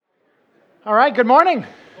All right, good morning.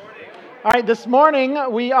 All right, this morning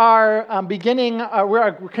we are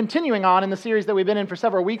we're continuing on in the series that we've been in for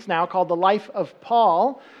several weeks now called The Life of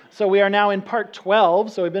Paul. So we are now in part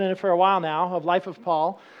 12, so we've been in it for a while now, of Life of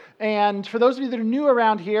Paul. And for those of you that are new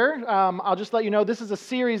around here, I'll just let you know this is a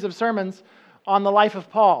series of sermons on the life of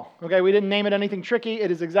Paul. Okay, we didn't name it anything tricky.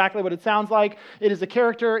 It is exactly what it sounds like. It is a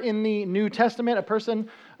character in the New Testament, a person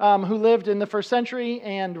who lived in the first century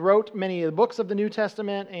and wrote many of the books of the New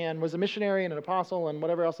Testament and was a missionary and an apostle and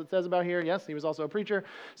whatever else it says about here. Yes, he was also a preacher.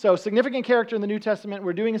 So, significant character in the New Testament.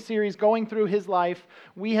 We're doing a series going through his life.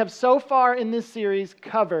 We have so far in this series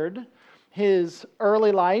covered his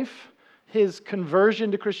early life, his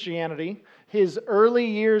conversion to Christianity, his early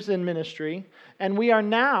years in ministry, and we are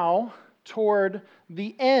now toward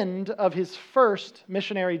the end of his first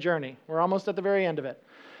missionary journey. We're almost at the very end of it.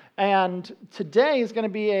 And today is going to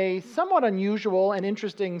be a somewhat unusual and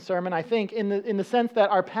interesting sermon, I think, in the sense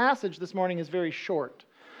that our passage this morning is very short.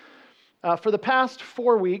 For the past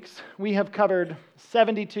 4 weeks, we have covered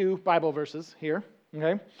 72 Bible verses here,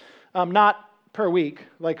 okay? Not per week.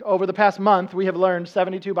 Like over the past month, we have learned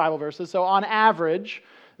 72 Bible verses. So on average,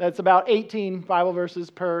 that's about 18 Bible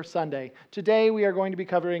verses per Sunday. Today, we are going to be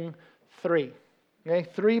covering 3. Okay,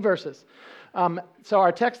 3 verses. So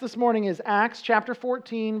our text this morning is Acts chapter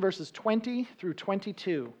 14, verses 20 through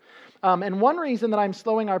 22. And one reason that I'm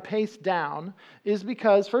slowing our pace down is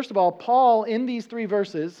because, first of all, Paul, in these 3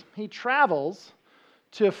 verses, he travels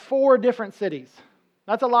to 4 different cities.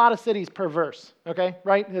 That's a lot of cities per verse, okay,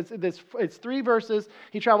 right? It's 3 verses.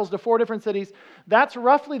 He travels to 4 different cities. That's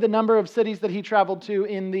roughly the number of cities that he traveled to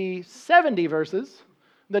in the 70 verses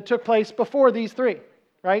that took place before these 3.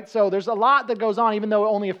 Right? So there's a lot that goes on, even though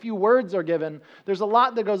only a few words are given. There's a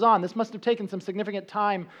lot that goes on. This must have taken some significant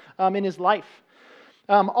time in his life.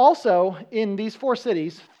 Also, in these 4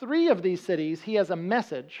 cities, 3 of these cities, he has a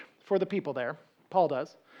message for the people there. Paul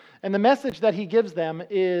does. And the message that he gives them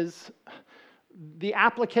is, the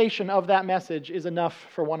application of that message is enough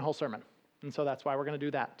for one whole sermon. And so that's why we're going to do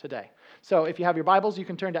that today. So if you have your Bibles, you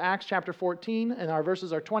can turn to Acts chapter 14, and our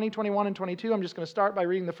verses are 20, 21, and 22. I'm just going to start by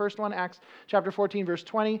reading the first one, Acts chapter 14, verse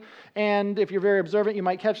 20. And if you're very observant, you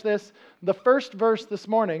might catch this. The first verse this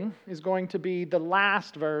morning is going to be the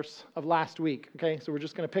last verse of last week. Okay, so we're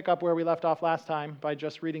just going to pick up where we left off last time by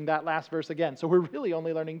just reading that last verse again. So we're really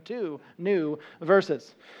only learning 2 new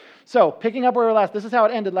verses. So, picking up where we last, this is how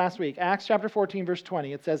it ended last week. Acts chapter 14, verse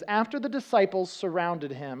 20. It says, "After the disciples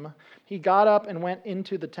surrounded him, he got up and went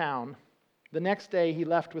into the town. The next day he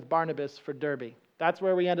left with Barnabas for Derbe." That's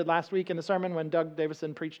where we ended last week in the sermon when Doug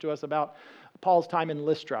Davison preached to us about Paul's time in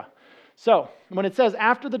Lystra. So, when it says,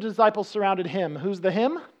 after the disciples surrounded him, who's the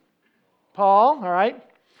him? Paul, all right?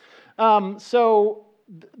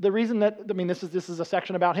 The reason that, this is a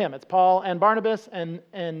section about him. It's Paul and Barnabas,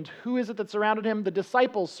 and who is it that surrounded him? The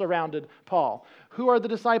disciples surrounded Paul. Who are the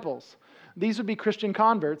disciples? These would be Christian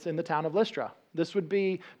converts in the town of Lystra. This would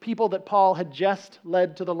be people that Paul had just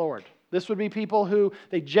led to the Lord. This would be people who,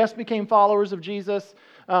 they just became followers of Jesus.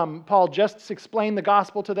 Paul just explained the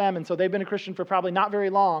gospel to them, and so they've been a Christian for probably not very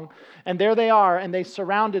long. And there they are, and they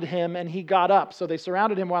surrounded him, and he got up. So they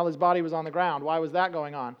surrounded him while his body was on the ground. Why was that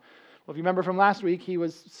going on? Well, if you remember from last week, he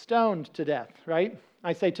was stoned to death, right?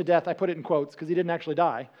 I say to death, I put it in quotes because he didn't actually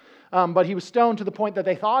die. But he was stoned to the point that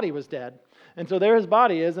they thought he was dead. And so there his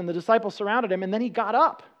body is, and the disciples surrounded him, and then he got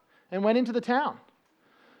up and went into the town.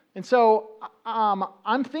 And so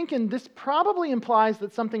I'm thinking this probably implies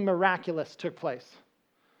that something miraculous took place.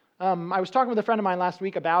 I was talking with a friend of mine last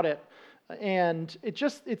week about it, and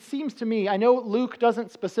it seems to me, I know Luke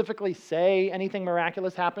doesn't specifically say anything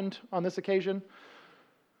miraculous happened on this occasion,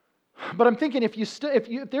 but I'm thinking if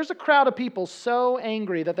there's a crowd of people so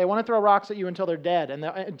angry that they want to throw rocks at you until they're dead, and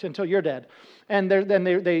until you're dead, and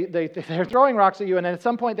they're throwing rocks at you, and at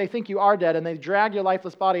some point they think you are dead, and they drag your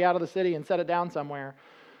lifeless body out of the city and set it down somewhere,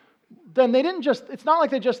 then it's not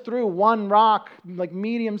like they just threw one rock, like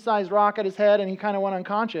medium-sized rock at his head and he kind of went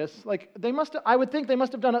unconscious. I would think they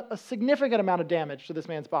must have done a significant amount of damage to this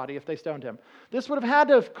man's body if they stoned him. This would have had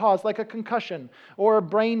to have caused like a concussion or a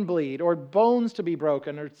brain bleed or bones to be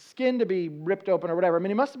broken or skin to be ripped open or whatever.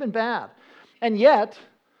 It must have been bad. And yet,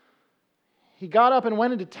 he got up and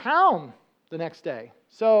went into town the next day.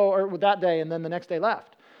 Or that day, and then the next day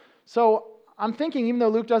left. So I'm thinking, even though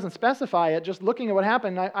Luke doesn't specify it, just looking at what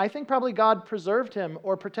happened, I think probably God preserved him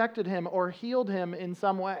or protected him or healed him in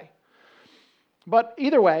some way. But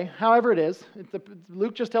either way, however it is,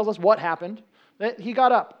 Luke just tells us what happened. That he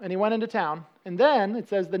got up and he went into town. And then it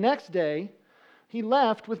says the next day he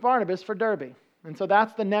left with Barnabas for Derbe. And so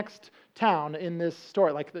that's the next town in this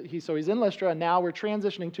story. So he's in Lystra, and now we're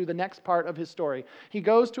transitioning to the next part of his story. He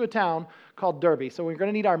goes to a town called Derbe. So we're going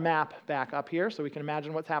to need our map back up here so we can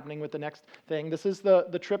imagine what's happening with the next thing. This is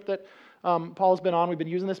the trip that Paul's been on. We've been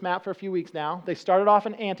using this map for a few weeks now. They started off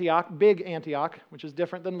in Antioch, big Antioch, which is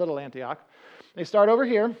different than little Antioch. They start over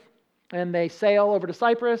here, and they sail over to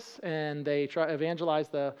Cyprus, and they evangelize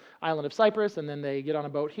the island of Cyprus, and then they get on a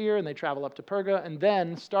boat here, and they travel up to Perga. And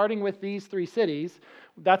then, starting with these three cities,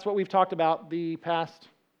 that's what we've talked about the past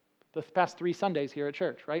 3 Sundays here at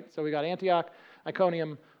church, right? So we got Antioch,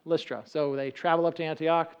 Iconium, Lystra. So they travel up to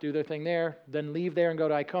Antioch, do their thing there, then leave there and go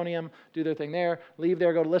to Iconium, do their thing there, leave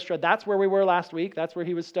there, go to Lystra. That's where we were last week. That's where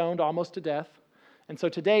he was stoned almost to death. And so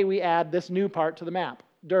today we add this new part to the map.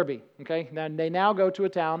 Derbe, okay? Now they now go to a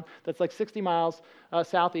town that's like 60 miles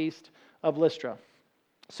southeast of Lystra.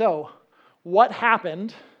 So, what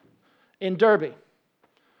happened in Derbe?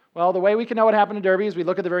 Well, the way we can know what happened in Derbe is we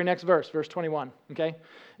look at the very next verse, verse 21, okay?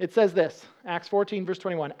 It says this, Acts 14, verse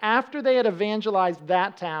 21. After they had evangelized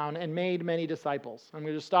that town and made many disciples. I'm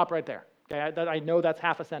going to just stop right there, okay? I know that's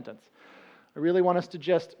half a sentence. I really want us to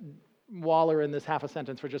just waller in this half a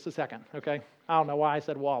sentence for just a second, okay? I don't know why I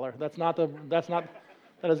said waller. That is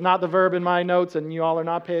not the verb in my notes, and you all are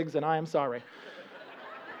not pigs, and I am sorry.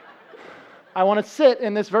 I want to sit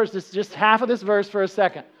in this verse, just half of this verse for a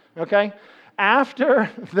second, okay?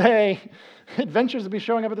 After adventures will be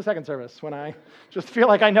showing up at the second service when I just feel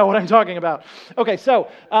like I know what I'm talking about. Okay, so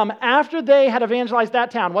after they had evangelized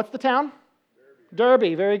that town, what's the town?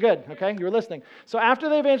 Derbe, very good, okay? You were listening. So after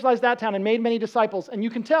they evangelized that town and made many disciples, and you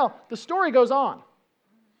can tell the story goes on.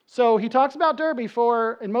 So he talks about Derbe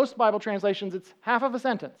in most Bible translations, it's half of a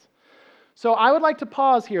sentence. So I would like to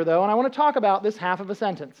pause here, though, and I want to talk about this half of a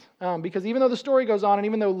sentence. Because even though the story goes on, and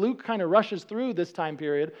even though Luke kind of rushes through this time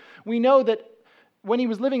period, we know that when he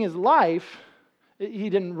was living his life, he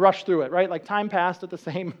didn't rush through it, right? Like time passed at the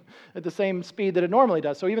same speed that it normally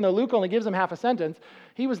does. So even though Luke only gives him half a sentence,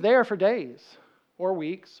 he was there for days or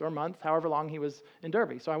weeks or months, however long he was in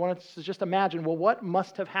Derbe. So I wanted to just imagine, well, what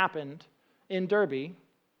must have happened in Derbe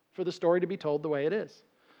for the story to be told the way it is?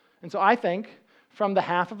 And so I think from the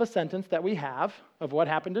half of a sentence that we have of what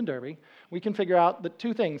happened in Derbe, we can figure out that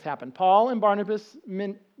 2 things happened. Paul and Barnabas'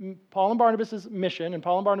 mission and Paul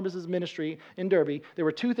and Barnabas' ministry in Derbe, there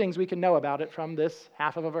were 2 things we can know about it from this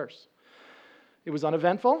half of a verse. It was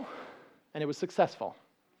uneventful and it was successful.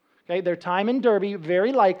 Okay, their time in Derbe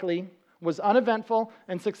very likely was uneventful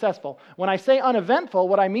and successful. When I say uneventful,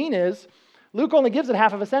 what I mean is Luke only gives it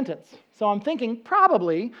half of a sentence. So I'm thinking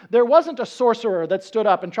probably there wasn't a sorcerer that stood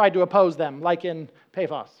up and tried to oppose them, like in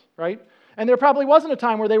Paphos, right? And there probably wasn't a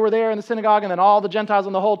time where they were there in the synagogue and then all the Gentiles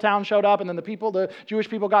in the whole town showed up and then the Jewish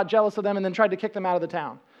people got jealous of them and then tried to kick them out of the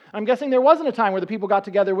town. I'm guessing there wasn't a time where the people got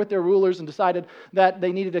together with their rulers and decided that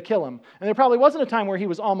they needed to kill him. And there probably wasn't a time where he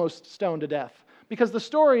was almost stoned to death. Because the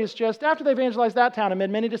story is just after they evangelized that town and made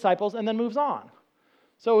many disciples and then moves on.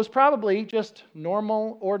 So it was probably just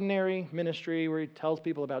normal, ordinary ministry where he tells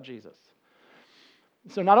people about Jesus.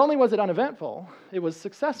 So not only was it uneventful, it was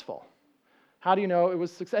successful. How do you know it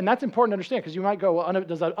was successful? And that's important to understand because you might go, well,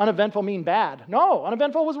 does uneventful mean bad? No,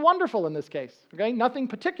 uneventful was wonderful in this case. Okay, nothing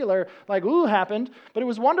particular like happened, but it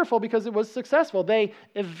was wonderful because it was successful. They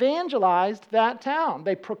evangelized that town.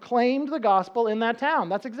 They proclaimed the gospel in that town.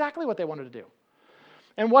 That's exactly what they wanted to do.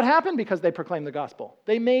 And what happened because they proclaimed the gospel?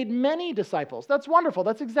 They made many disciples. That's wonderful.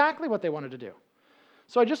 That's exactly what they wanted to do.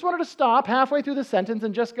 So I just wanted to stop halfway through the sentence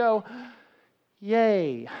and just go,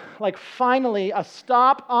 yay. Like finally a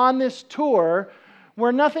stop on this tour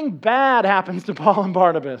where nothing bad happens to Paul and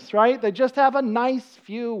Barnabas, right? They just have a nice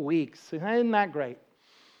few weeks. Isn't that great?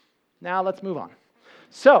 Now let's move on.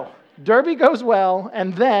 So Derbe goes well,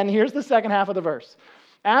 and then here's the second half of the verse.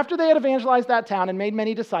 After they had evangelized that town and made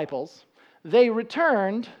many disciples, they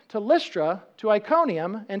returned to Lystra, to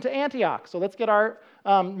Iconium, and to Antioch. So let's get our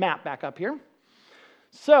map back up here.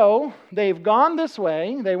 So they've gone this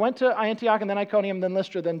way. They went to Antioch and then Iconium, then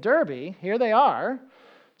Lystra, then Derbe. Here they are.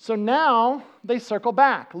 So now they circle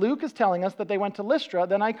back. Luke is telling us that they went to Lystra,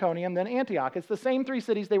 then Iconium, then Antioch. It's the same 3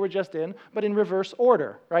 cities they were just in, but in reverse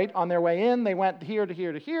order, right? On their way in, they went here to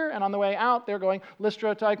here to here, and on the way out, they're going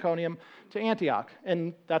Lystra to Iconium to Antioch.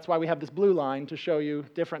 And that's why we have this blue line to show you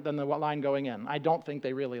different than the line going in. I don't think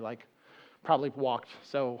they really probably walked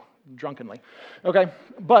so drunkenly. Okay,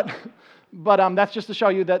 but that's just to show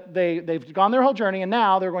you that they've gone their whole journey, and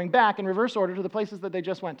now they're going back in reverse order to the places that they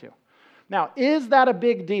just went to. Now, is that a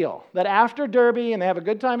big deal? That after Derbe, and they have a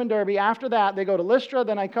good time in Derbe, after that, they go to Lystra,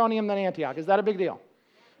 then Iconium, then Antioch. Is that a big deal?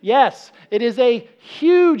 Yes, it is a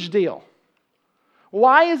huge deal.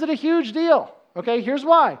 Why is it a huge deal? Okay, here's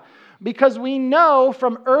why. Because we know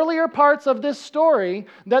from earlier parts of this story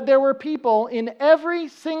that there were people in every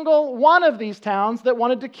single one of these towns that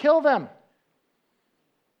wanted to kill them.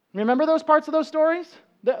 Remember those parts of those stories?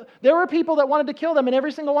 There were people that wanted to kill them in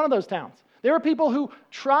every single one of those towns. There were people who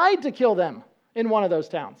tried to kill them in one of those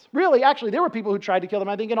towns. Really, actually, there were people who tried to kill them,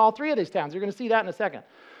 I think, in all three of these towns. You're going to see that in a second.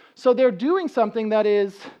 So they're doing something that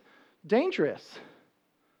is dangerous.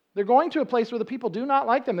 They're going to a place where the people do not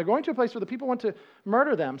like them. They're going to a place where the people want to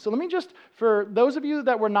murder them. So let me just, for those of you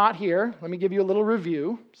that were not here, let me give you a little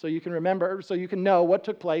review so you can remember, so you can know what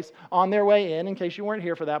took place on their way in case you weren't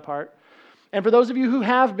here for that part. And for those of you who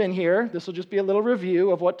have been here, this will just be a little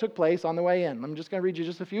review of what took place on the way in. I'm just going to read you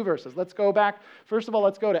just a few verses. Let's go back. First of all,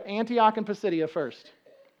 let's go to Antioch and Pisidia first.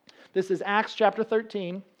 This is Acts chapter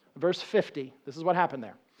 13, verse 50. This is what happened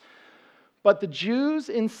there. But the Jews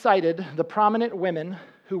incited the prominent women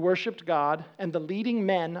who worshiped God and the leading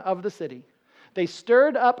men of the city. They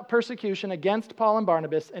stirred up persecution against Paul and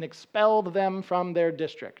Barnabas and expelled them from their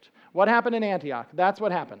district. What happened in Antioch? That's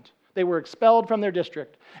what happened. They were expelled from their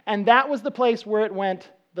district. And that was the place where it went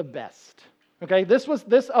the best. Okay, this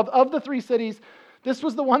of the three cities, this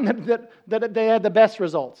was the one that they had the best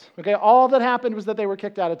results. Okay, all that happened was that they were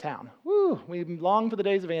kicked out of town. Woo, we long for the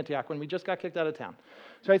days of Antioch when we just got kicked out of town.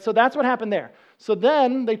 Right, so that's what happened there. So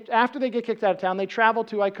then, after they get kicked out of town, they travel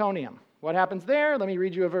to Iconium. What happens there? Let me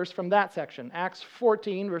read you a verse from that section. Acts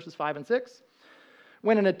 14, verses 5 and 6.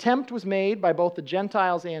 When an attempt was made by both the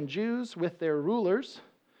Gentiles and Jews with their rulers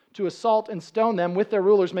to assault and stone them with their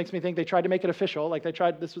rulers, makes me think they tried to make it official. Like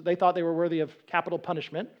they thought they were worthy of capital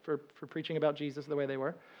punishment for preaching about Jesus the way they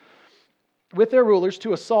were. With their rulers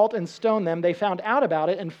to assault and stone them, they found out about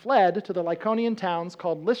it and fled to the Lycaonian towns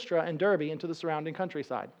called Lystra and Derbe into the surrounding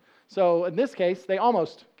countryside. So in this case, they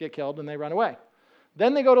almost get killed and they run away.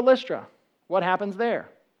 Then they go to Lystra. What happens there?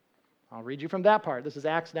 I'll read you from that part. This is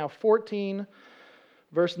Acts now 14,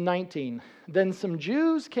 verse 19. Then some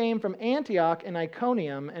Jews came from Antioch and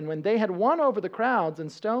Iconium, and when they had won over the crowds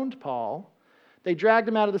and stoned Paul, they dragged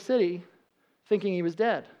him out of the city, thinking he was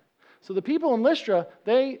dead. So the people in Lystra,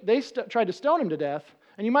 they tried to stone him to death.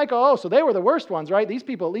 And you might go, oh, so they were the worst ones, right? At least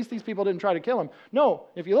these people didn't try to kill him. No,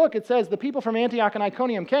 if you look, it says the people from Antioch and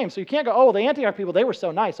Iconium came. So you can't go, oh, the Antioch people, they were so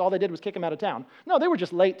nice. All they did was kick him out of town. No, they were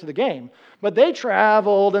just late to the game. But they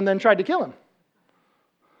traveled and then tried to kill him.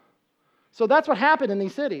 So that's what happened in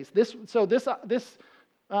these cities. The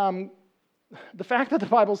fact that the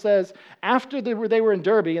Bible says after they were in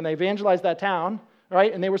Derbe and they evangelized that town,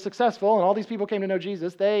 right, and they were successful and all these people came to know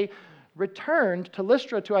Jesus, they returned to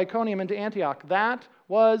Lystra, to Iconium, and to Antioch. That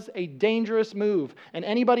was a dangerous move. And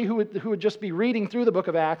anybody who would just be reading through the book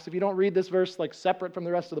of Acts, if you don't read this verse like separate from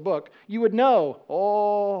the rest of the book, you would know,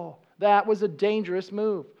 oh, that was a dangerous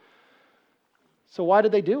move. So why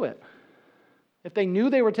did they do it? If they knew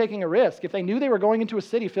they were taking a risk, if they knew they were going into a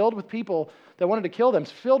city filled with people that wanted to kill them,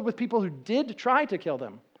 filled with people who did try to kill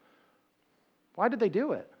them, why did they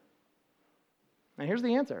do it? And here's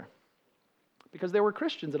the answer. Because there were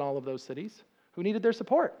Christians in all of those cities who needed their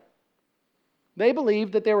support. They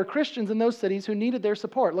believed that there were Christians in those cities who needed their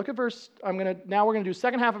support. Look at now we're going to do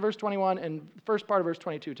second half of verse 21 and first part of verse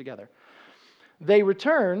 22 together. They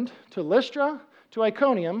returned to Lystra, to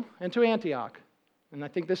Iconium, and to Antioch. And I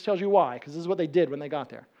think this tells you why, because this is what they did when they got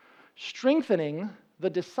there. Strengthening the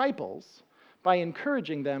disciples by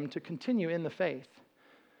encouraging them to continue in the faith.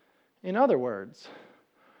 In other words,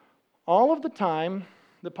 all of the time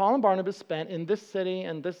that Paul and Barnabas spent in this city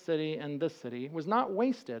and this city and this city was not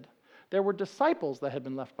wasted. There were disciples that had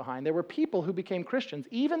been left behind. There were people who became Christians,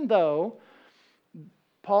 even though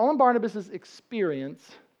Paul and Barnabas'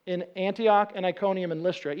 experience in Antioch and Iconium and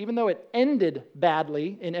Lystra, even though it ended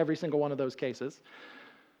badly in every single one of those cases,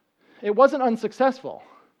 it wasn't unsuccessful.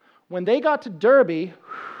 When they got to Derbe,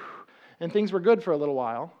 and things were good for a little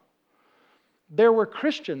while, there were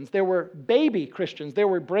Christians, there were baby Christians, there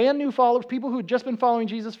were brand new followers, people who had just been following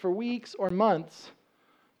Jesus for weeks or months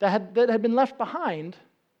that had been left behind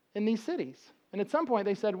in these cities. And at some point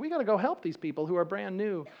they said, we got to go help these people who are brand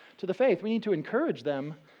new to the faith. We need to encourage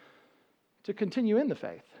them to continue in the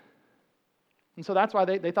faith. And so that's why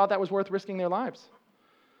they thought that was worth risking their lives.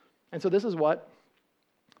 And so this is what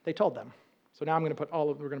they told them. So now we're going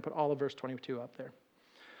to put all of verse 22 up there.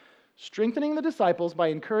 Strengthening the disciples by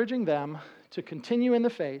encouraging them to continue in the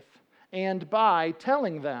faith and by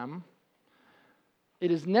telling them it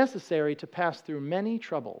is necessary to pass through many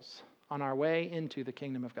troubles on our way into the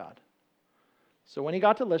kingdom of God. So when he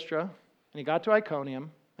got to Lystra, and he got to Iconium,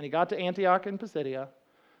 and he got to Antioch and Pisidia,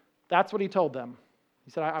 that's what he told them.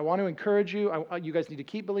 He said, I want to encourage you. You guys need to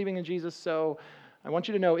keep believing in Jesus, so I want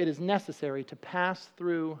you to know it is necessary to pass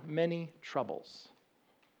through many troubles.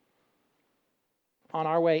 on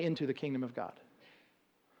our way into the kingdom of God.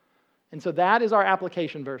 And so that is our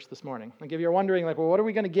application verse this morning. Like if you're wondering, like, well, what are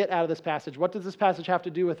we going to get out of this passage? What does this passage have to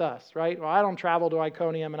do with us, right? Well, I don't travel to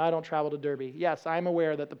Iconium and I don't travel to Derbe. Yes, I'm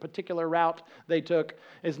aware that the particular route they took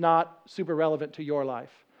is not super relevant to your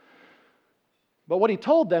life. But what he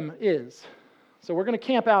told them is, so we're going to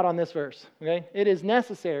camp out on this verse, okay? It is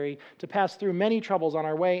necessary to pass through many troubles on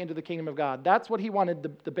our way into the kingdom of God. That's what he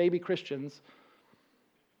wanted the baby Christians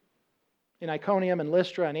in Iconium and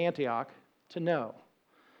Lystra and Antioch to know.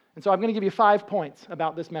 And so I'm going to give you 5 points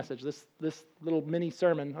about this message, this little mini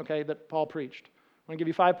sermon, okay, that Paul preached. I'm going to give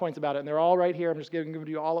you 5 points about it, and they're all right here. I'm just giving them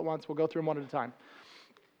to you all at once. We'll go through them one at a time.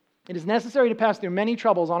 It is necessary to pass through many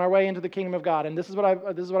troubles on our way into the kingdom of God, and this is what I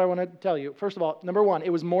want to tell you. First of all, number 1, it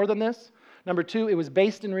was more than this. Number 2, it was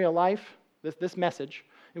based in real life, this message.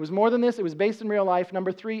 It was more than this. It was based in real life.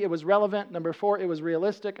 Number 3, it was relevant. Number 4, it was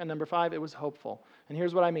realistic. And number 5, it was hopeful. And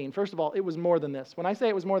here's what I mean. First of all, it was more than this. When I say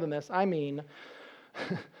it was more than this, I mean...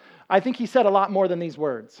 I think he said a lot more than these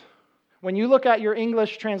words. When you look at your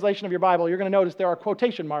English translation of your Bible, you're going to notice there are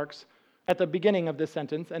quotation marks at the beginning of this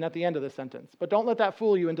sentence and at the end of this sentence. But don't let that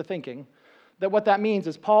fool you into thinking that what that means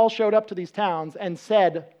is Paul showed up to these towns and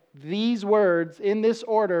said these words in this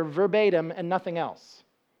order verbatim and nothing else,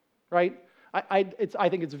 right? I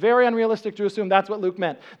think it's very unrealistic to assume that's what Luke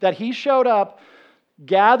meant, that he showed up,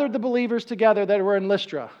 gathered the believers together that were in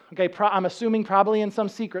Lystra. Okay, I'm assuming probably in some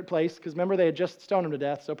secret place, because remember they had just stoned him to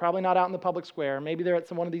death, so probably not out in the public square. Maybe they're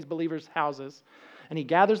at one of these believers' houses. And he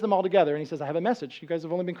gathers them all together and he says, I have a message. You guys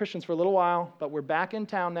have only been Christians for a little while, but we're back in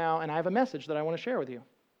town now, and I have a message that I want to share with you.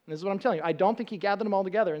 And this is what I'm telling you. I don't think he gathered them all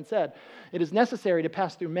together and said, it is necessary to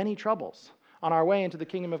pass through many troubles on our way into the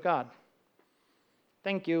kingdom of God.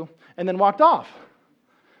 Thank you. And then walked off.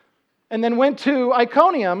 And then went to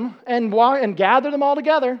Iconium and gathered them all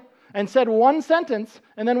together and said one sentence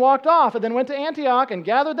and then walked off, and then went to Antioch and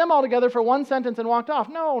gathered them all together for one sentence and walked off.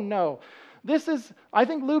 No. I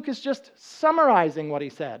think Luke is just summarizing what he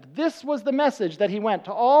said. This was the message that he went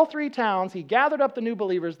to all 3 towns. He gathered up the new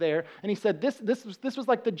believers there, and he said this was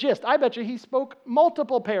like the gist. I bet you he spoke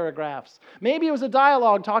multiple paragraphs. Maybe it was a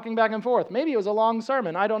dialogue talking back and forth. Maybe it was a long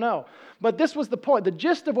sermon. I don't know. But this was the point. The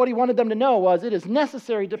gist of what he wanted them to know was it is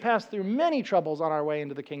necessary to pass through many troubles on our way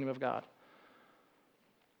into the kingdom of God.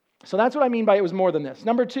 So that's what I mean by it was more than this.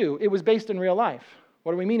 Number 2, it was based in real life.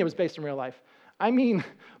 What do we mean it was based in real life? I mean,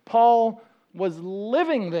 Paul was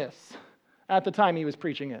living this at the time he was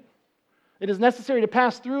preaching it. It is necessary to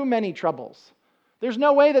pass through many troubles. There's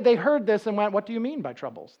no way that they heard this and went, what do you mean by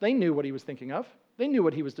troubles? They knew what he was thinking of. They knew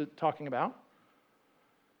what he was talking about.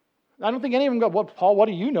 I don't think any of them go, Paul, what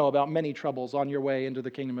do you know about many troubles on your way into the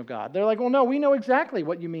kingdom of God? They're like, well, no, we know exactly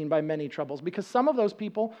what you mean by many troubles, because some of those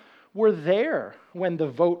people were there when the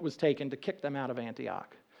vote was taken to kick them out of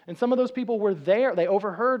Antioch. And some of those people were there. They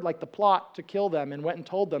overheard like the plot to kill them and went and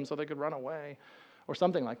told them so they could run away or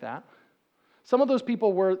something like that. Some of those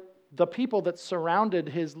people were the people that surrounded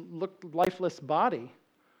his lifeless body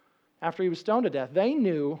after he was stoned to death. They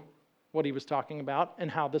knew what he was talking about and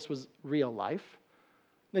how this was real life.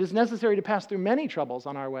 It is necessary to pass through many troubles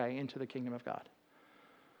on our way into the kingdom of God.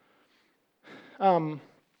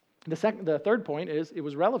 The third point is it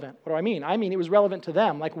was relevant. What do I mean? I mean it was relevant to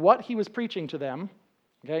them. Like what he was preaching to them,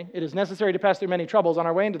 okay? It is necessary to pass through many troubles on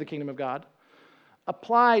our way into the kingdom of God,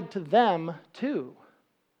 applied to them too.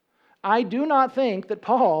 I do not think that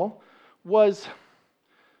Paul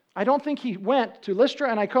I don't think he went to Lystra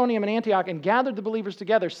and Iconium and Antioch and gathered the believers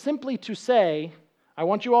together simply to say, I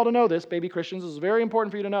want you all to know this, baby Christians, this is very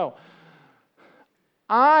important for you to know.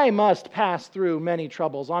 I must pass through many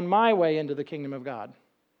troubles on my way into the kingdom of God.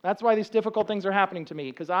 That's why these difficult things are happening to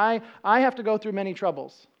me, because I have to go through many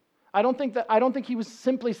troubles. I don't think he was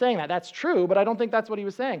simply saying that. That's true, but I don't think that's what he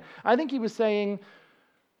was saying. I think he was saying,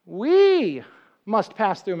 we must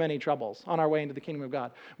pass through many troubles on our way into the kingdom of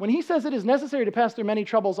God. When he says it is necessary to pass through many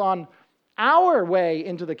troubles on our way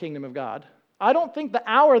into the kingdom of God, I don't think the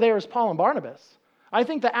our there is Paul and Barnabas. I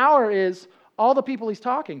think the our is all the people he's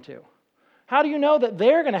talking to. How do you know that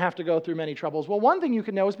they're going to have to go through many troubles? Well, one thing you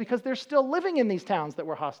can know is because they're still living in these towns that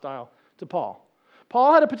were hostile to Paul.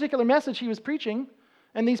 Paul had a particular message he was preaching,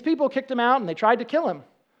 and these people kicked him out and they tried to kill him.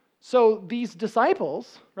 So these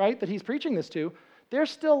disciples, right, that he's preaching this to, they're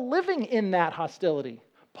still living in that hostility.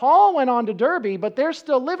 Paul went on to Derbe, but they're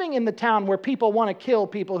still living in the town where people want to kill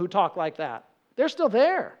people who talk like that. They're still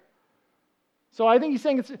there. So I think he's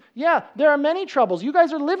saying, there are many troubles. You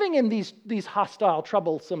guys are living in these hostile,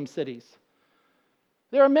 troublesome cities.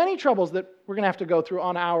 There are many troubles that we're going to have to go through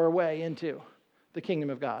on our way into the kingdom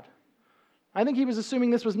of God. I think he was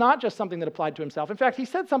assuming this was not just something that applied to himself. In fact, he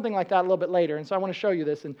said something like that a little bit later, and so I want to show you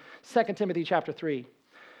this in 2 Timothy chapter 3.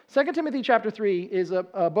 2 Timothy chapter 3 is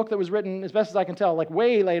a book that was written, as best as I can tell, like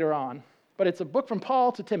way later on, but it's a book from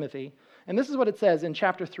Paul to Timothy, and this is what it says in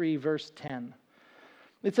chapter 3, verse 10.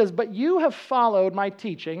 It says, "But you have followed my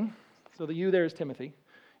teaching," so the you there is Timothy,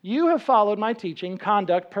 "you have followed my teaching,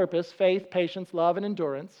 conduct, purpose, faith, patience, love, and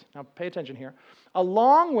endurance," now pay attention here,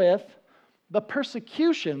 "along with the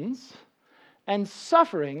persecutions and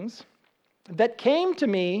sufferings that came to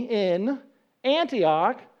me in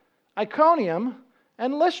Antioch, Iconium,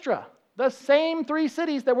 and Lystra." The same three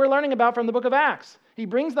cities that we're learning about from the book of Acts. He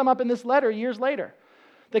brings them up in this letter years later.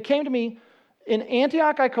 "That came to me in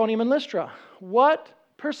Antioch, Iconium, and Lystra. What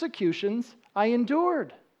persecutions I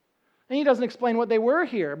endured." And he doesn't explain what they were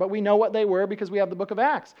here, but we know what they were because we have the book of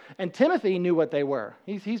Acts. And Timothy knew what they were.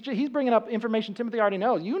 He's bringing up information Timothy already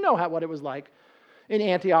knows. You know what it was like in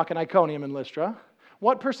Antioch and Iconium and Lystra.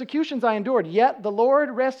 "What persecutions I endured, yet the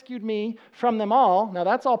Lord rescued me from them all." Now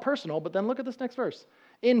that's all personal, but then look at this next verse.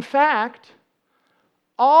 "In fact,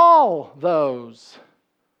 all those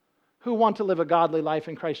who want to live a godly life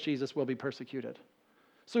in Christ Jesus will be persecuted."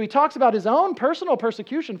 So he talks about his own personal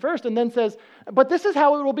persecution first and then says, but this is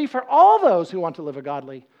how it will be for all those who want to live a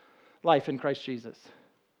godly life in Christ Jesus.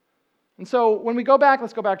 And so when we go back,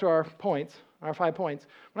 let's go back to our points. Our 5 points.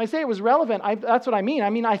 When I say it was relevant, that's what I mean.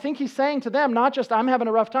 I think he's saying to them, not just I'm having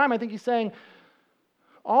a rough time, I think he's saying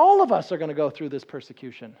all of us are going to go through this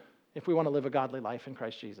persecution if we want to live a godly life in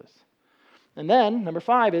Christ Jesus. And then, number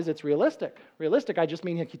 5 is it's realistic. Realistic, I just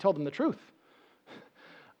mean he told them the truth.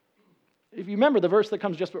 If you remember the verse that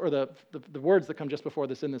comes just, or the words that come just before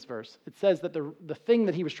this in this verse, it says that the thing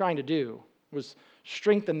that he was trying to do was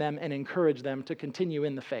strengthen them and encourage them to continue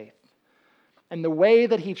in the faith. And the way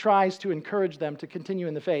that he tries to encourage them to continue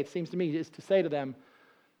in the faith, seems to me, is to say to them,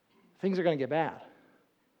 things are going to get bad.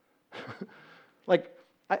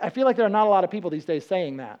 I feel like there are not a lot of people these days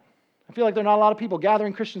saying that. I feel like there are not a lot of people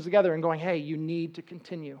gathering Christians together and going, hey, you need to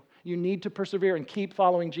continue. You need to persevere and keep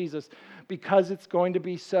following Jesus because it's going to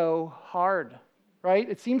be so hard, right?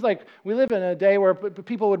 It seems like we live in a day where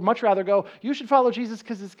people would much rather go, you should follow Jesus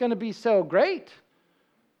because it's going to be so great.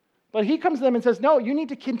 But he comes to them and says, no, you need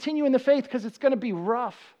to continue in the faith because it's going to be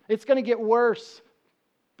rough. It's going to get worse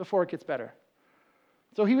before it gets better.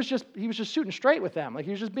 So he was just shooting straight with them. Like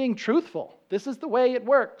he was just being truthful. This is the way it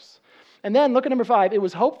works. And then look at number 5. It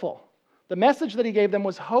was hopeful. The message that he gave them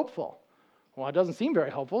was hopeful. Well, it doesn't seem very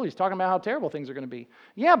hopeful. He's talking about how terrible things are going to be.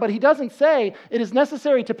 Yeah, but he doesn't say it is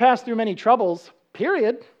necessary to pass through many troubles,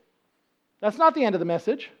 period. That's not the end of the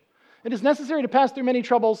message. It is necessary to pass through many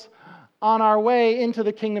troubles on our way into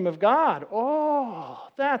the kingdom of God. Oh,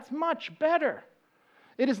 that's much better.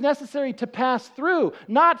 It is necessary to pass through,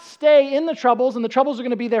 not stay in the troubles, and the troubles are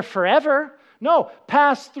going to be there forever. No,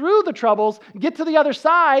 pass through the troubles, get to the other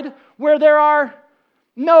side where there are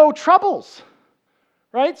no troubles,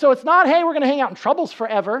 right? So it's not, hey, we're going to hang out in troubles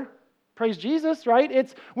forever. Praise Jesus, right?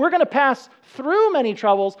 It's we're going to pass through many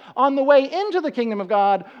troubles on the way into the kingdom of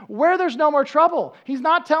God where there's no more trouble. He's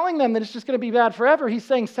not telling them that it's just going to be bad forever. He's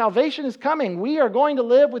saying salvation is coming. We are going to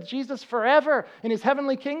live with Jesus forever in his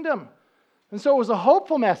heavenly kingdom. And so it was a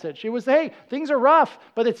hopeful message. It was, hey, things are rough,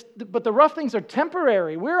 but the rough things are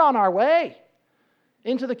temporary. We're on our way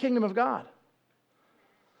into the kingdom of God.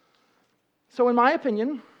 So in my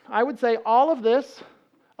opinion, I would say all of this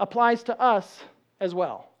applies to us as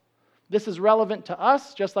well. This is relevant to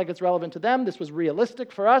us, just like it's relevant to them. This was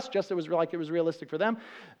realistic for us, just like it was realistic for them.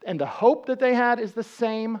 And the hope that they had is the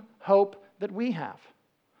same hope that we have.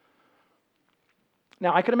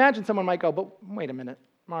 Now, I could imagine someone might go, but wait a minute,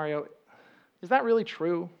 Mario, is that really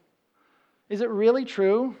true? Is it really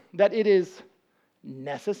true that it is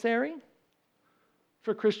necessary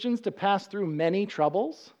for Christians to pass through many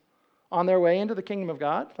troubles on their way into the kingdom of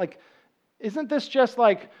God? Like, isn't this just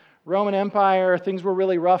like Roman Empire, things were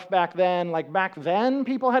really rough back then? Like back then,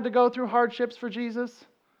 people had to go through hardships for Jesus?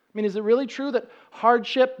 I mean, is it really true that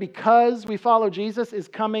hardship, because we follow Jesus, is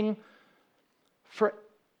coming for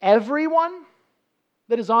everyone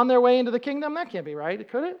that is on their way into the kingdom? That can't be right,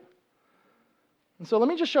 could it? And so let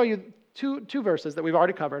me just show you two verses that we've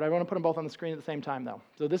already covered. I want to put them both on the screen at the same time, though.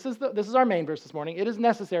 So this is our main verse this morning. It is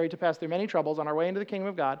necessary to pass through many troubles on our way into the kingdom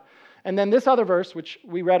of God. And then this other verse, which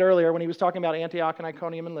we read earlier when he was talking about Antioch and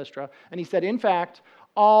Iconium and Lystra, and he said, in fact,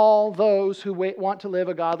 all those who want to live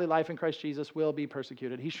a godly life in Christ Jesus will be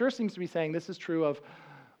persecuted. He sure seems to be saying this is true of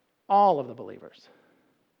all of the believers.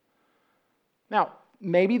 Now,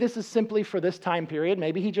 maybe this is simply for this time period.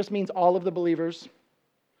 Maybe he just means all of the believers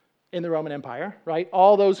in the Roman Empire, right?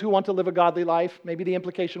 All those who want to live a godly life. Maybe the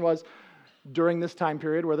implication was during this time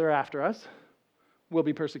period where they're after us. will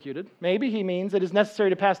be persecuted. Maybe he means it is necessary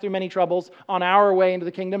to pass through many troubles on our way into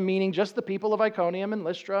the kingdom, meaning just the people of Iconium and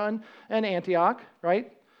Lystra and Antioch,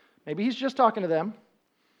 right? Maybe he's just talking to them.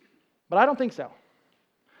 But I don't think so.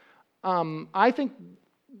 I think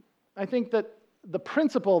that the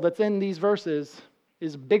principle that's in these verses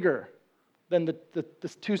is bigger than the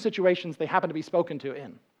two situations they happen to be spoken to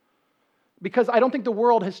in. Because I don't think the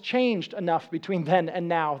world has changed enough between then and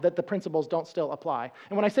now that the principles don't still apply.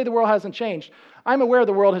 And when I say the world hasn't changed, I'm aware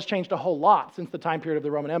the world has changed a whole lot since the time period of the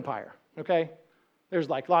Roman Empire, okay? There's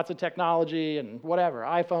like lots of technology and whatever,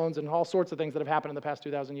 iPhones and all sorts of things that have happened in the past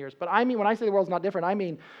 2,000 years. But I mean, when I say the world's not different, I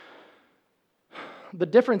mean the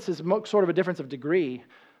difference is sort of a difference of degree,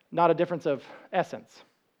 not a difference of essence.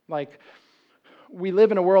 Like, we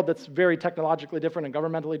live in a world that's very technologically different and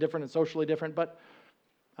governmentally different and socially different, but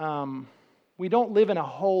we don't live in a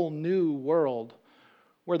whole new world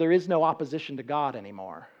where there is no opposition to God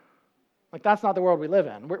anymore. Like, that's not the world we live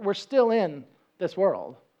in. We're still in this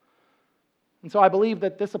world. And so I believe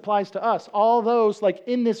that this applies to us. All those, like,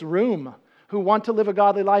 in this room who want to live a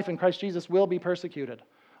godly life in Christ Jesus will be persecuted.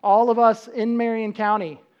 All of us in Marion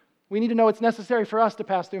County, we need to know it's necessary for us to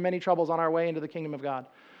pass through many troubles on our way into the kingdom of God.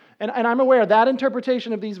 And I'm aware that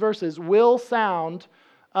interpretation of these verses will sound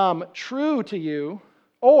true to you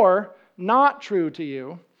or not true to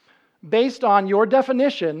you based on your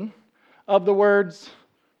definition of the words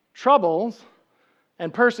troubles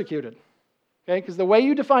and persecuted. Okay? Because the way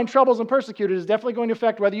you define troubles and persecuted is definitely going to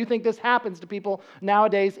affect whether you think this happens to people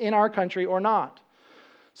nowadays in our country or not.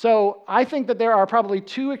 So I think that there are probably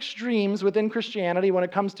two extremes within Christianity when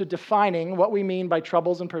it comes to defining what we mean by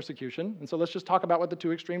troubles and persecution. And so let's just talk about what the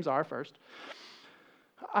two extremes are first.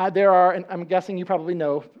 There are, and I'm guessing you probably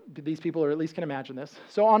know these people, or at least can imagine this.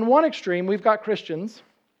 So on one extreme, we've got Christians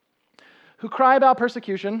who cry about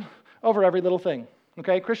persecution over every little thing.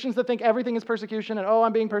 Okay, Christians that think everything is persecution, and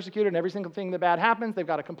I'm being persecuted, and every single thing that bad happens, they've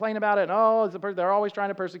got to complain about it, and they're always trying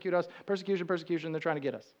to persecute us. Persecution, they're trying to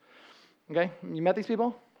get us. Okay, you met these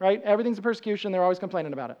people, right? Everything's a persecution, they're always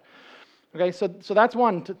complaining about it. Okay, so that's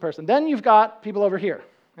one person. Then you've got people over here.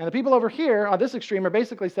 And the people over here on this extreme are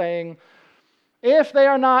basically saying, if they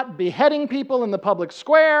are not beheading people in the public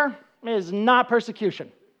square, it is not persecution,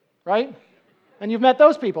 right? And you've met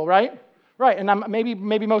those people, right? Right, and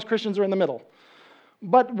maybe most Christians are in the middle.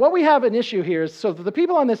 But what we have an issue here is, so the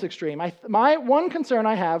people on this extreme, my one concern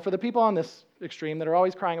I have for the people on this extreme that are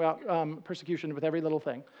always crying about persecution with every little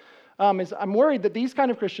thing, is I'm worried that these kind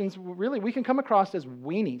of Christians, really, we can come across as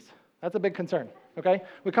weenies. That's a big concern, okay?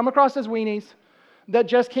 We come across as weenies that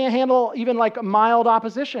just can't handle even like mild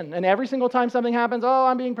opposition. And every single time something happens,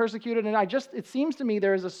 I'm being persecuted. And it seems to me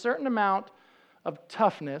there is a certain amount of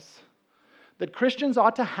toughness that Christians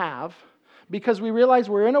ought to have because we realize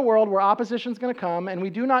we're in a world where opposition is going to come and we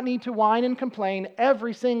do not need to whine and complain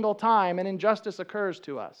every single time an injustice occurs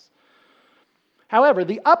to us. However,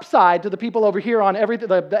 the upside to the people over here on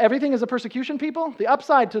everything is a persecution people, the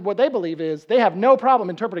upside to what they believe is they have no problem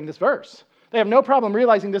interpreting this verse. They have no problem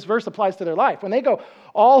realizing this verse applies to their life. When they go,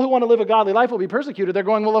 all who want to live a godly life will be persecuted, they're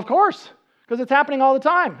going, well, of course, because it's happening all the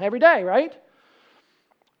time, every day, right?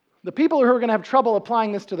 The people who are going to have trouble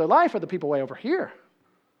applying this to their life are the people way over here,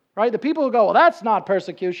 right? The people who go, well, that's not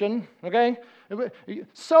persecution, okay?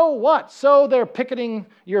 So what? So they're picketing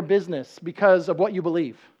your business because of what you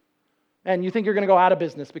believe. And you think you're going to go out of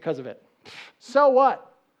business because of it. So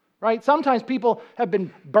what? Right? Sometimes people have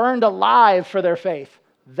been burned alive for their faith.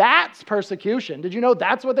 That's persecution. Did you know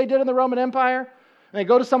that's what they did in the Roman Empire? And they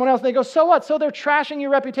go to someone else and they go, so what? So they're trashing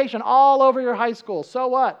your reputation all over your high school. So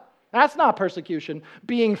what? That's not persecution.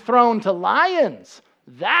 Being thrown to lions,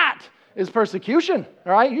 that is persecution.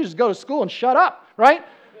 All right? You just go to school and shut up, right?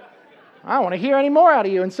 I don't want to hear any more out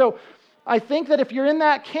of you. And so I think that if you're in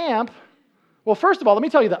that camp, well, first of all, let me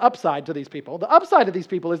tell you the upside to these people. The upside to these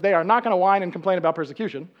people is they are not going to whine and complain about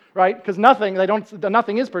persecution, right? Because nothing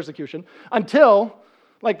is persecution until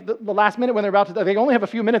like the last minute when they only have a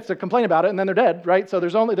few minutes to complain about it and then they're dead, right? So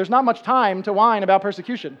there's not much time to whine about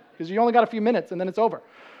persecution because you only got a few minutes and then it's over.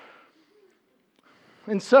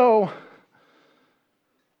 And so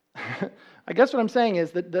I guess what I'm saying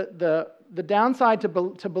is that the downside to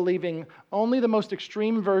believing only the most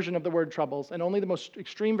extreme version of the word troubles and only the most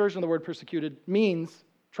extreme version of the word persecuted means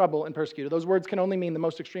trouble and persecuted. Those words can only mean the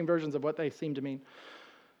most extreme versions of what they seem to mean.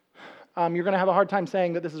 You're going to have a hard time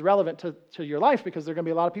saying that this is relevant to your life because there are going to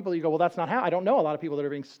be a lot of people that you go, well, that's not how. I don't know a lot of people that are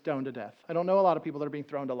being stoned to death. I don't know a lot of people that are being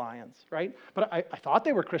thrown to lions, right? But I thought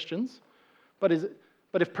they were Christians. But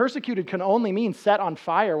if persecuted can only mean set on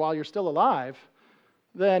fire while you're still alive,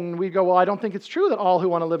 then we go, well, I don't think it's true that all who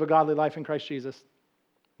want to live a godly life in Christ Jesus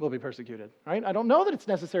will be persecuted, right? I don't know that it's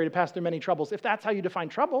necessary to pass through many troubles if that's how you define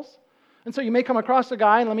troubles. And so you may come across a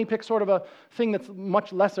guy, and let me pick sort of a thing that's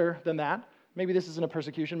much lesser than that. Maybe this isn't a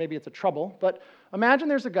persecution, maybe it's a trouble. But imagine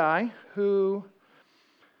there's a guy who,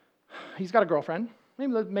 he's got a girlfriend,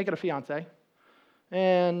 maybe let's make it a fiance,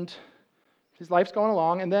 and his life's going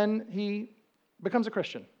along, and then he becomes a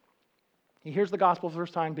Christian. He hears the gospel for the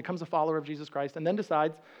first time, becomes a follower of Jesus Christ, and then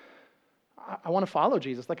decides, I want to follow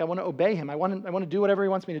Jesus. Like, I want to obey him. I want to do whatever he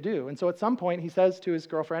wants me to do. And so at some point, he says to his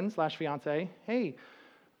girlfriend / fiance, hey,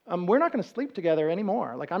 we're not going to sleep together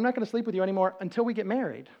anymore. Like, I'm not going to sleep with you anymore until we get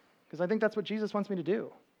married, because I think that's what Jesus wants me to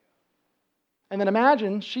do. And then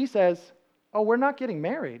imagine she says, oh, we're not getting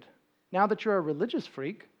married now that you're a religious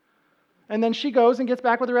freak. And then she goes and gets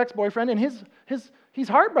back with her ex-boyfriend, and he's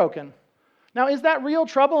heartbroken. Now, is that real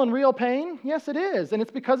trouble and real pain? Yes, it is, and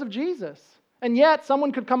it's because of Jesus. And yet,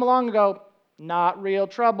 someone could come along and go, not real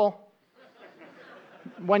trouble.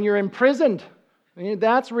 When you're imprisoned,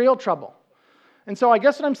 that's real trouble. And so I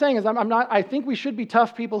guess what I'm saying is I think we should be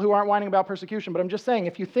tough people who aren't whining about persecution, but I'm just saying,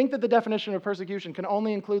 if you think that the definition of persecution can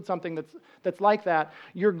only include something that's like that,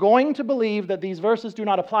 you're going to believe that these verses do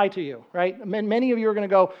not apply to you, right? Many of you are going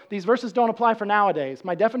to go, these verses don't apply for nowadays.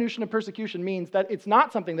 My definition of persecution means that it's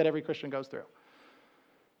not something that every Christian goes through.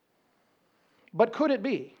 But could it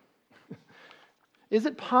be? Is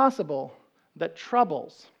it possible that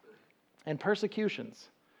troubles and persecutions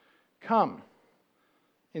come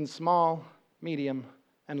in small, medium,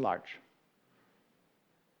 and large?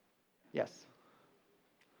 Yes.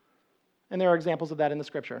 And there are examples of that in the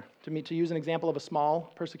Scripture. To use an example of a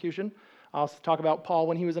small persecution, I'll talk about Paul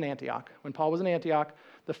when he was in Antioch. When Paul was in Antioch,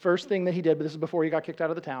 the first thing that he did, but this is before he got kicked out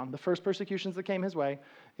of the town, the first persecutions that came his way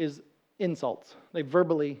is insults. They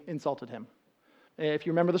verbally insulted him. If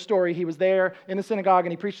you remember the story, he was there in the synagogue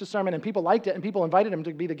and he preached a sermon and people liked it and people invited him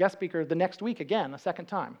to be the guest speaker the next week again, a second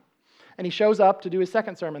time. And he shows up to do his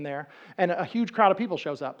second sermon there, and a huge crowd of people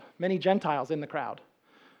shows up, many Gentiles in the crowd.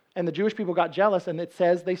 And the Jewish people got jealous, and it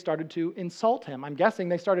says they started to insult him. I'm guessing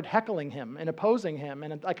they started heckling him and opposing him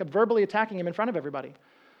and like verbally attacking him in front of everybody.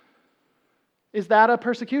 Is that a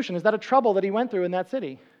persecution? Is that a trouble that he went through in that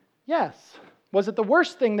city? Yes. Was it the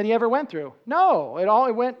worst thing that he ever went through? No.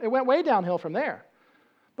 It went way downhill from there.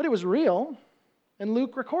 But it was real, and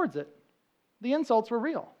Luke records it. The insults were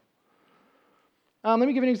real. Let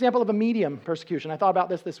me give you an example of a medium persecution. I thought about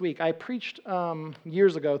this week. I preached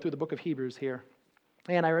years ago through the book of Hebrews here.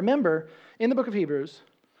 And I remember in the book of Hebrews,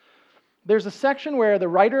 there's a section where the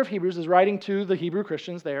writer of Hebrews is writing to the Hebrew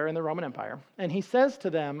Christians there in the Roman Empire. And he says to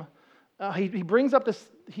them, he brings up this,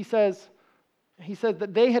 he says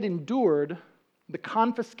that they had endured the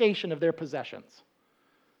confiscation of their possessions.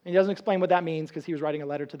 And he doesn't explain what that means because he was writing a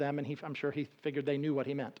letter to them, and I'm sure he figured they knew what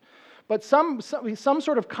he meant. But some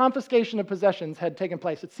sort of confiscation of possessions had taken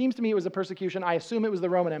place. It seems to me it was a persecution. I assume it was the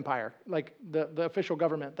Roman Empire, like the official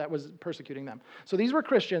government that was persecuting them. So these were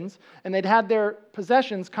Christians, and they'd had their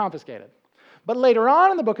possessions confiscated. But later on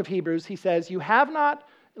in the book of Hebrews, he says, you have not,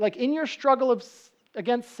 like in your struggle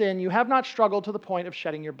against sin, you have not struggled to the point of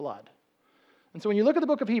shedding your blood. And so when you look at the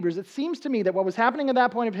book of Hebrews, it seems to me that what was happening at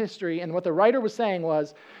that point of history and what the writer was saying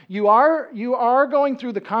was, you are going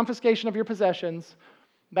through the confiscation of your possessions.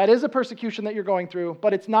 That is a persecution that you're going through,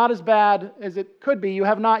 but it's not as bad as it could be. You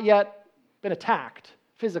have not yet been attacked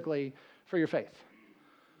physically for your faith.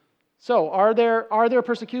 So are there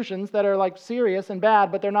persecutions that are like serious and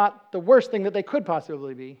bad, but they're not the worst thing that they could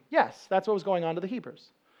possibly be? Yes, that's what was going on to the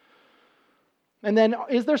Hebrews. And then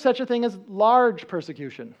is there such a thing as large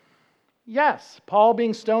persecution? Yes, Paul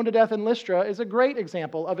being stoned to death in Lystra is a great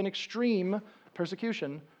example of an extreme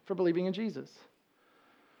persecution for believing in Jesus.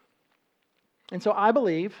 And so I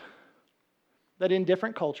believe that in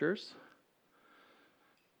different cultures,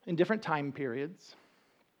 in different time periods,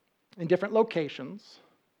 in different locations,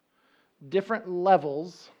 different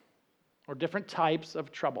levels or different types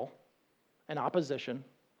of trouble and opposition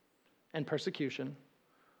and persecution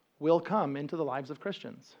will come into the lives of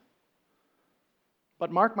Christians.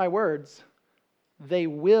 But mark my words, they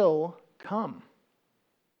will come.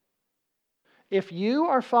 If you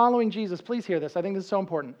are following Jesus, please hear this. I think this is so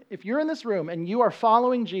important. If you're in this room and you are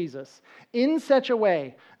following Jesus in such a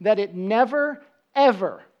way that it never,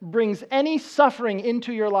 ever brings any suffering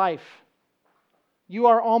into your life, you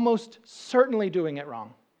are almost certainly doing it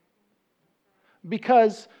wrong.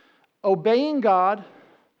 Because obeying God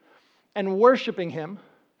and worshiping Him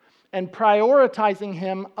and prioritizing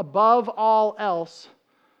Him above all else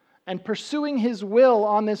and pursuing His will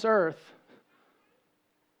on this earth,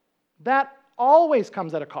 that always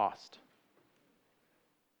comes at a cost.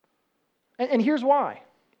 And here's why.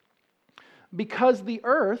 Because the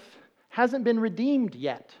earth hasn't been redeemed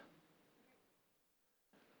yet.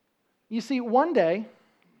 You see, one day,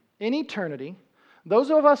 in eternity,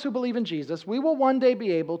 those of us who believe in Jesus, we will one day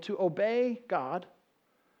be able to obey God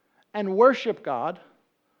and worship God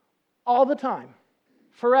all the time,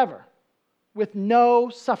 forever, with no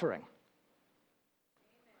suffering.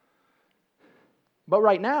 But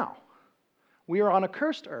right now, we are on a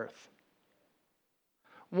cursed earth,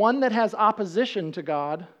 one that has opposition to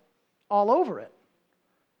God all over it.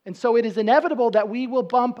 And so it is inevitable that we will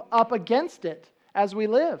bump up against it as we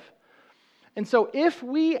live. And so if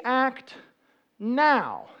we act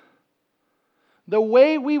now the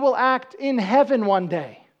way we will act in heaven one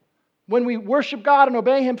day, when we worship God and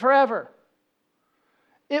obey Him forever,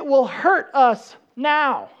 it will hurt us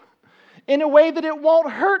now in a way that it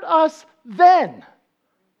won't hurt us then.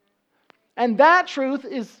 And that truth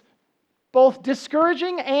is both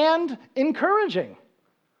discouraging and encouraging.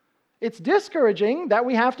 It's discouraging that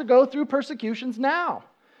we have to go through persecutions now.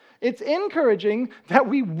 It's encouraging that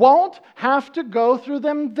we won't have to go through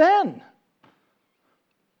them then.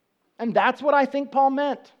 And that's what I think Paul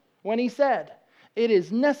meant when he said, it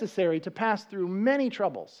is necessary to pass through many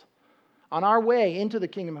troubles on our way into the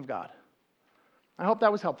kingdom of God. I hope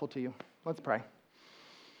that was helpful to you. Let's pray.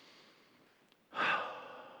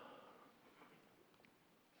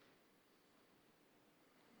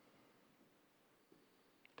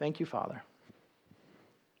 Thank you, Father.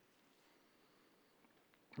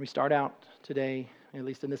 We start out today, at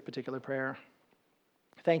least in this particular prayer,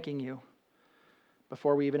 thanking you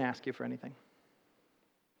before we even ask you for anything.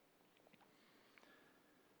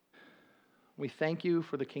 We thank you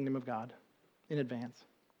for the kingdom of God in advance.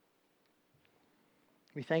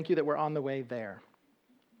 We thank you that we're on the way there.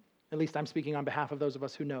 At least I'm speaking on behalf of those of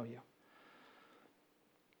us who know you.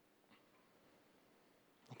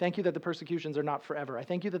 Thank you that the persecutions are not forever. I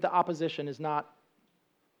thank you that the opposition is not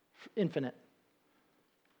infinite.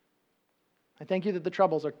 I thank you that the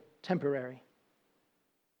troubles are temporary.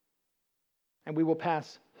 And we will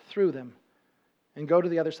pass through them and go to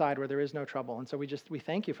the other side where there is no trouble. And so we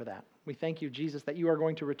thank you for that. We thank you, Jesus, that you are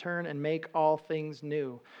going to return and make all things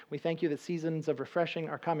new. We thank you that seasons of refreshing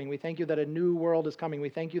are coming. We thank you that a new world is coming. We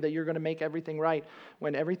thank you that you're going to make everything right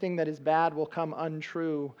when everything that is bad will come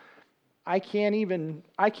untrue. I can't even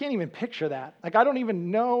picture that. Like, I don't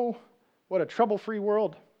even know what a trouble-free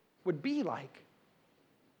world would be like.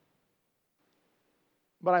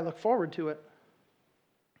 But I look forward to it.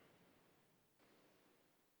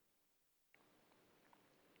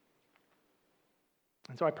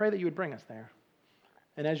 And so I pray that you would bring us there.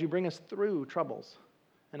 And as you bring us through troubles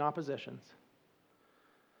and oppositions,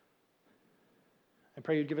 I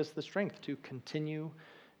pray you'd give us the strength to continue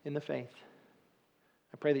in the faith.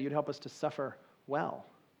 I pray that you'd help us to suffer well.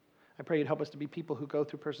 I pray you'd help us to be people who go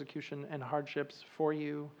through persecution and hardships for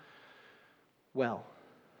you well.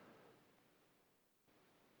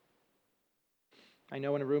 I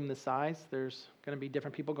know in a room this size, there's going to be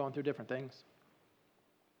different people going through different things.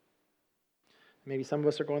 Maybe some of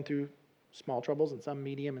us are going through small troubles and some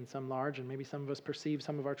medium and some large, and maybe some of us perceive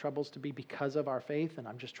some of our troubles to be because of our faith, and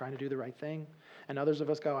I'm just trying to do the right thing. And others of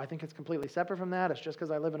us go, I think it's completely separate from that. It's just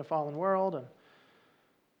because I live in a fallen world. And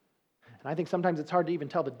I think sometimes it's hard to even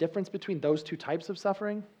tell the difference between those two types of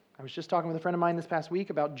suffering. I was just talking with a friend of mine this past week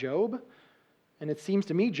about Job, and it seems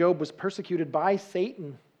to me Job was persecuted by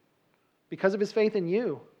Satan because of his faith in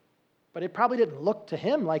you. But it probably didn't look to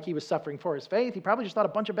him like he was suffering for his faith. He probably just thought a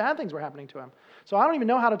bunch of bad things were happening to him. So I don't even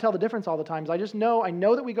know how to tell the difference all the times. I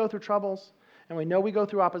know that we go through troubles, and we know we go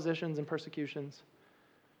through oppositions and persecutions.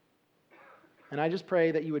 And I just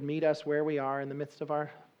pray that you would meet us where we are in the midst of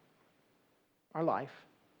our life.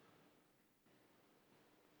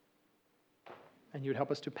 And you would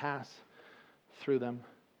help us to pass through them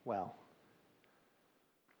well.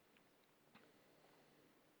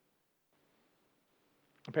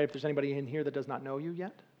 I pray if there's anybody in here that does not know you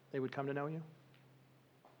yet, they would come to know you.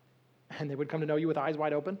 And they would come to know you with eyes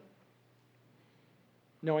wide open,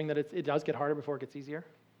 knowing that it does get harder before it gets easier.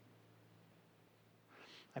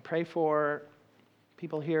 I pray for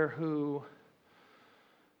people here who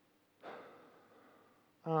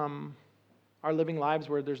are living lives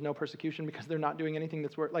where there's no persecution because they're not doing anything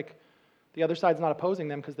that's worth, like the other side's not opposing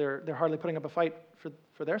them because they're hardly putting up a fight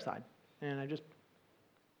for their side. And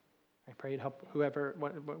I pray you'd help whoever,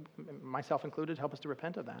 myself included, help us to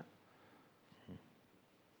repent of that.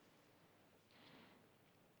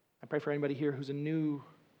 I pray for anybody here who's a new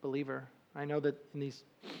believer. I know that in these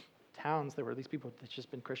towns there were these people that's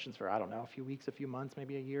just been Christians for, I don't know, a few weeks, a few months,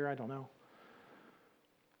 maybe a year, I don't know.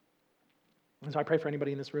 And so I pray for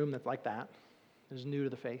anybody in this room that's like that, who's new to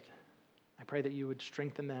the faith. I pray that you would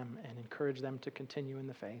strengthen them and encourage them to continue in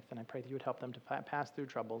the faith. And I pray that you would help them to pass through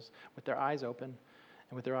troubles with their eyes open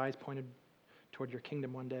and with their eyes pointed toward your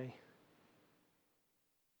kingdom one day.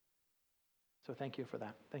 So thank you for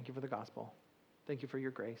that. Thank you for the gospel. Thank you for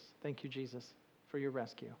your grace. Thank you, Jesus, for your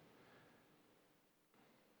rescue. In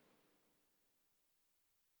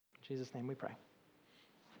Jesus' name we pray.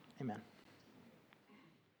 Amen.